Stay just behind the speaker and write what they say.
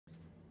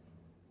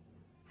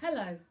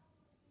Hello,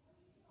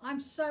 I'm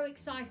so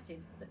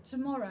excited that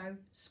tomorrow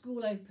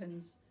school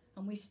opens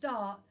and we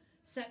start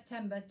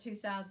September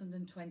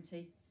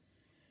 2020.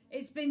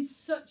 It's been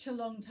such a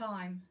long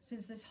time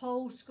since this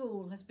whole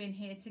school has been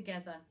here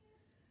together.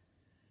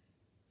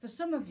 For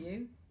some of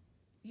you,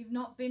 you've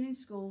not been in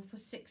school for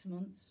 6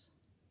 months.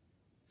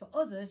 For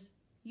others,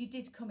 you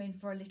did come in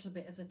for a little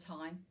bit of the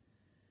time.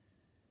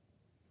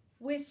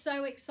 We're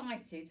so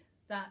excited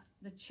that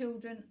the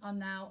children are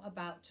now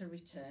about to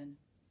return.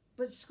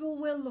 But school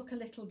will look a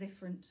little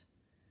different.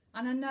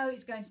 And I know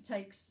it's going to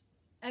take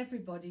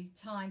everybody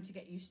time to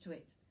get used to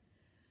it.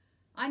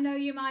 I know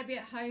you might be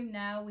at home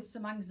now with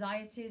some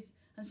anxieties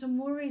and some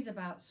worries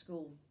about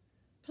school.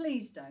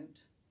 Please don't.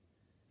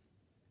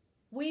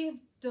 We have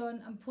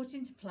done and put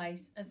into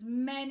place as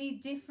many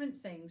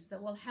different things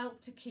that will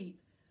help to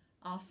keep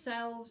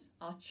ourselves,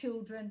 our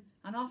children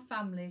and our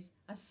families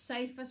as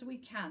safe as we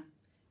can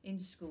in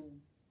school.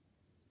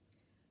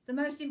 The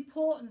most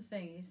important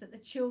thing is that the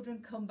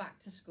children come back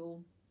to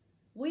school.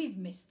 We've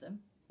missed them.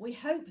 We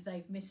hope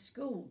they've missed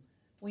school.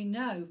 We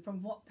know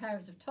from what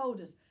parents have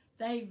told us,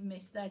 they've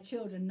missed their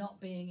children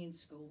not being in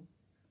school.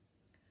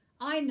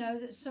 I know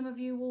that some of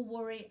you will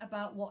worry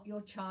about what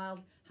your child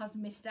has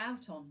missed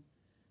out on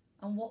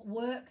and what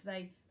work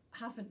they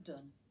haven't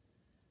done.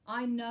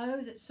 I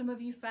know that some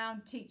of you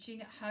found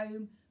teaching at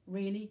home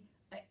really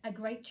a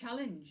great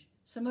challenge.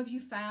 Some of you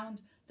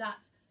found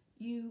that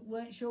you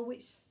weren't sure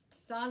which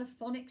style of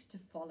phonics to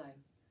follow.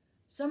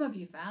 Some of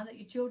you found that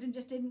your children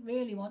just didn't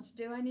really want to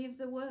do any of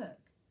the work.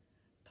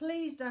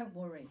 Please don't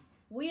worry.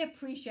 We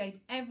appreciate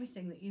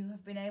everything that you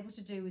have been able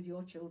to do with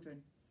your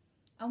children.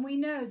 And we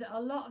know that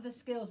a lot of the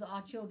skills that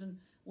our children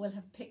will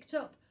have picked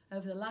up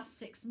over the last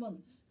 6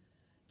 months,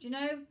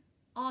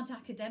 aren't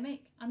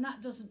academic, and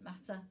that doesn't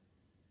matter.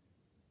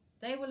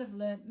 They will have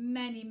learnt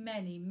many,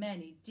 many,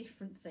 many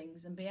different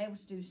things and be able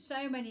to do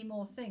so many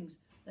more things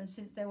than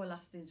since they were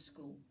last in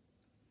school.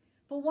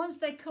 But once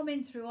they come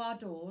in through our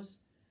doors,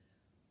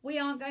 we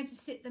aren't going to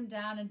sit them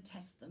down and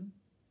test them.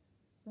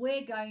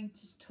 We're going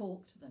to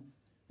talk to them.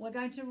 We're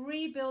going to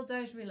rebuild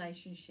those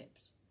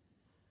relationships.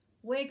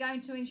 We're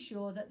going to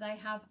ensure that they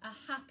have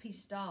a happy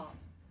start,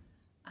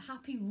 a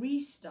happy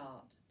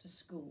restart to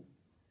school.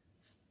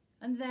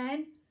 And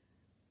then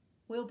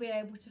we'll be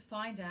able to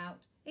find out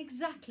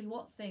exactly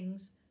what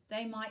things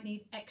they might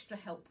need extra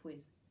help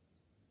with.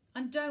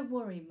 And don't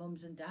worry,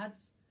 mums and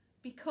dads,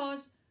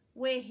 because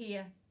we're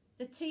here.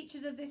 The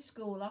teachers of this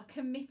school are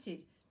committed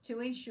to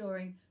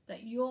ensuring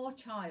that your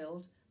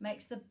child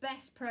makes the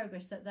best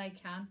progress that they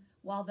can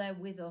while they're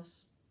with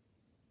us.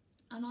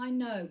 And I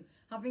know,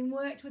 having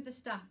worked with the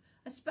staff,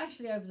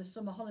 especially over the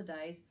summer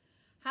holidays,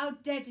 how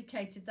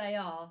dedicated they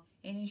are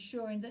in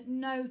ensuring that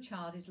no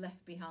child is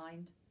left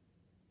behind.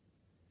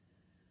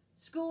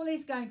 School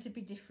is going to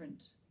be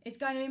different. It's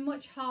going to be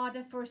much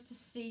harder for us to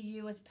see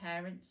you as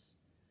parents.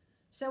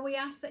 So we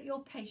ask that you're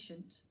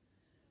patient.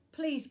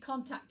 Please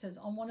contact us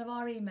on one of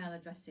our email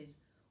addresses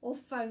or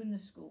phone the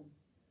school.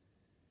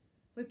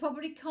 We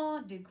probably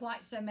can't do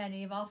quite so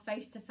many of our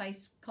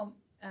face-to-face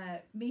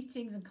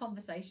meetings and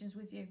conversations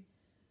with you.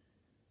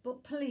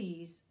 But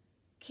please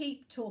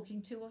keep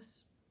talking to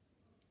us.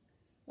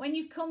 When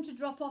you come to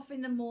drop off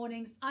in the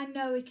mornings, I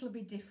know it'll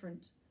be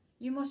different.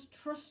 You must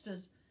trust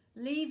us.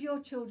 Leave your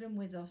children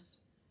with us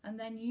and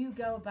then you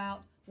go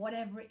about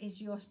whatever it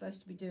is you're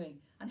supposed to be doing.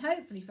 And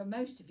hopefully for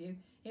most of you,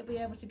 you'll be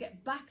able to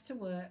get back to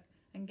work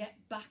and get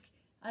back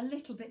a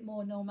little bit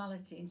more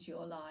normality into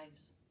your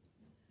lives.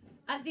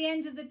 At the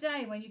end of the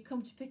day, when you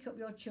come to pick up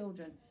your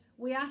children,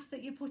 we ask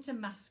that you put a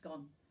mask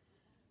on.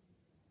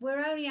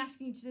 We're only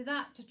asking you to do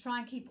that to try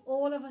and keep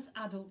all of us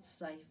adults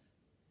safe.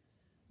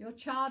 Your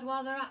child,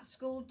 while they're at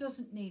school,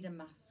 doesn't need a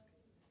mask.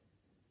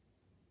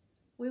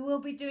 We will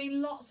be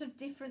doing lots of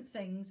different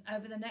things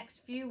over the next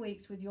few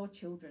weeks with your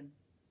children.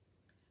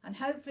 And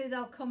hopefully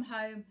they'll come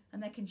home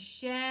and they can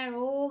share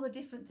all the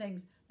different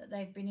things that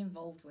they've been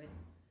involved with.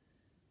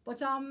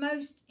 But our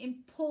most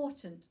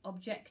important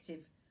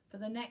objective for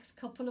the next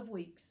couple of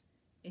weeks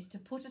is to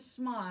put a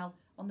smile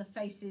on the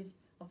faces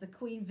of the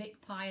Queen Vic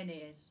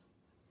pioneers.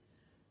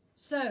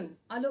 So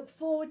I look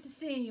forward to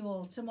seeing you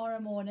all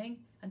tomorrow morning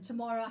and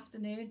tomorrow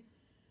afternoon,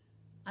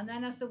 and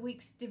then as the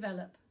weeks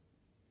develop.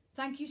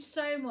 Thank you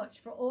so much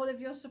for all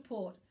of your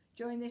support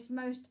during this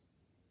most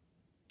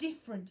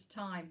different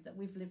time that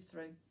we've lived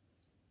through.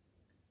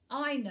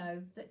 I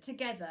know that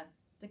together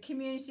the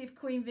community of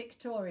Queen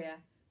Victoria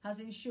has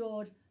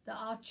ensured that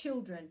our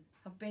children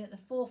have been at the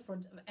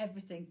forefront of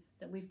everything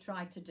that we've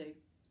tried to do.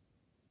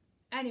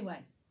 Anyway,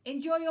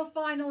 enjoy your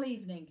final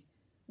evening.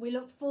 We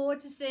look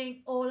forward to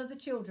seeing all of the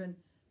children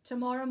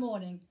tomorrow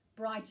morning,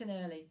 bright and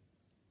early.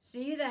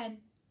 See you then.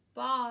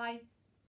 Bye.